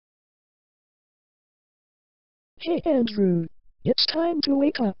Hey Andrew, it's time to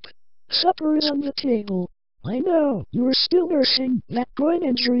wake up. Supper is on the table. I know you're still nursing that groin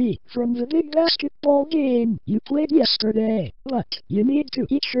injury from the big basketball game you played yesterday, but you need to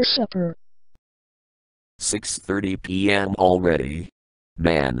eat your supper. 6:30 p.m. already.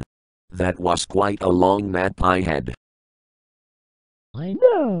 Man, that was quite a long nap I had. I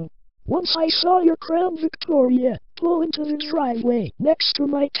know. Once I saw your Crown Victoria pull into the driveway next to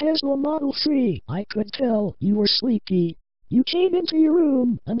my Tesla Model 3, I could tell you were sleepy. You came into your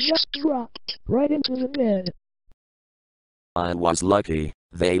room and just dropped right into the bed. I was lucky,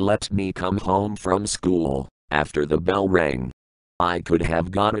 they let me come home from school after the bell rang. I could have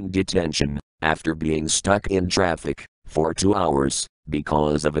gotten detention after being stuck in traffic for 2 hours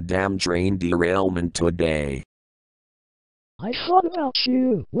because of a damn train derailment today. I thought about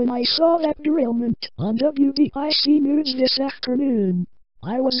you when I saw that derailment on WBIC News this afternoon.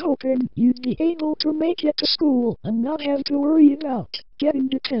 I was hoping you'd be able to make it to school and not have to worry about getting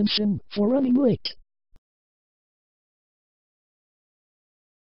detention for running late.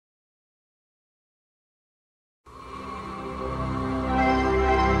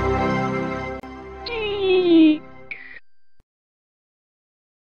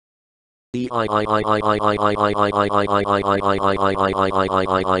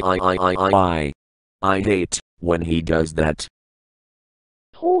 I hate when he does that.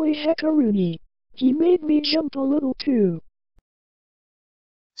 Holy heckaroonie. He made me jump a little too.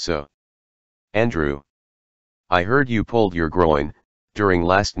 So, Andrew, I heard you pulled your groin during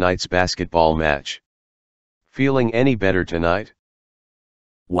last night's basketball match. Feeling any better tonight?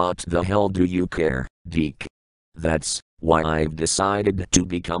 What the hell do you care, Deke? That's why I've decided to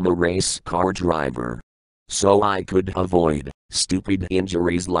become a race car driver. So I could avoid stupid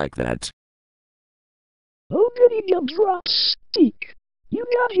injuries like that. Oh goody gumdrops, Deke. You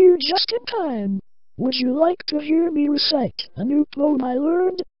got here just in time. Would you like to hear me recite a new poem I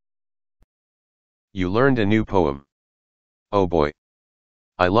learned? You learned a new poem. Oh boy.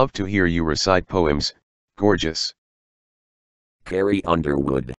 I love to hear you recite poems, gorgeous. Carrie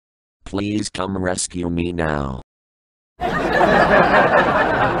Underwood. Please come rescue me now.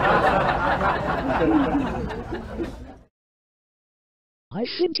 I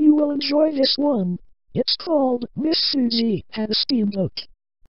think you will enjoy this one. It's called Miss Susie Had a Steamboat.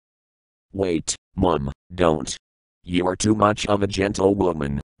 Wait, Mum, don't. You're too much of a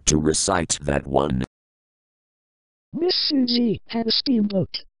gentlewoman to recite that one. Miss Susie had a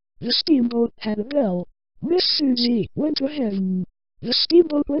steamboat. The steamboat had a bell. Miss Susie went to heaven. The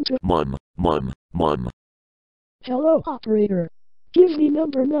steamboat went to... Mum. Hello, operator. Give me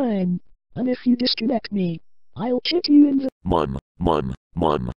number 9. And if you disconnect me, I'll kick you in the... Mum.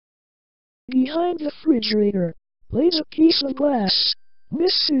 Behind the refrigerator lays a piece of glass.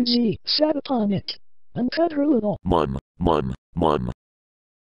 Miss Susie sat upon it and cut her little... Mum.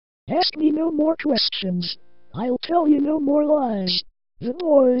 Ask me no more questions. I'll tell you no more lies. The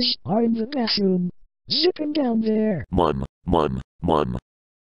boys are in the bathroom, zipping down there. Mum.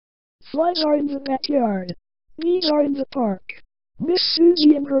 Flies are in the backyard. Bees are in the park. Miss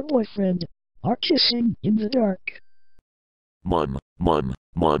Susie and her boyfriend are kissing in the dark. Mum.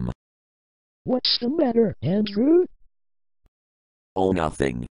 What's the matter, Andrew? Oh,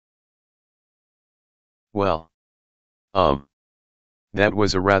 nothing. Well. That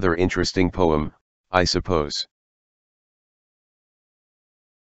was a rather interesting poem, I suppose.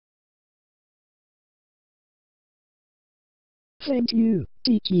 Thank you,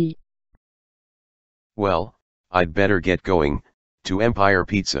 Tiki. Well, I'd better get going to Empire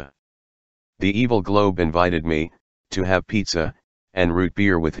Pizza. The evil globe invited me to have pizza and root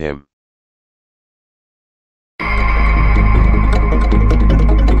beer with him.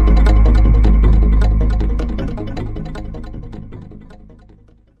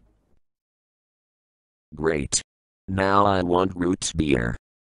 Great. Now I want root beer.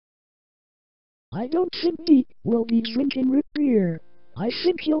 I don't think Deke will be drinking root beer. I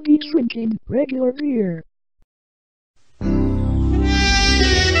think he'll be drinking regular beer.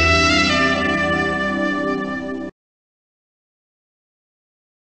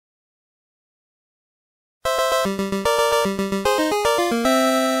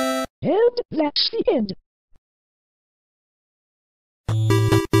 And that's the end.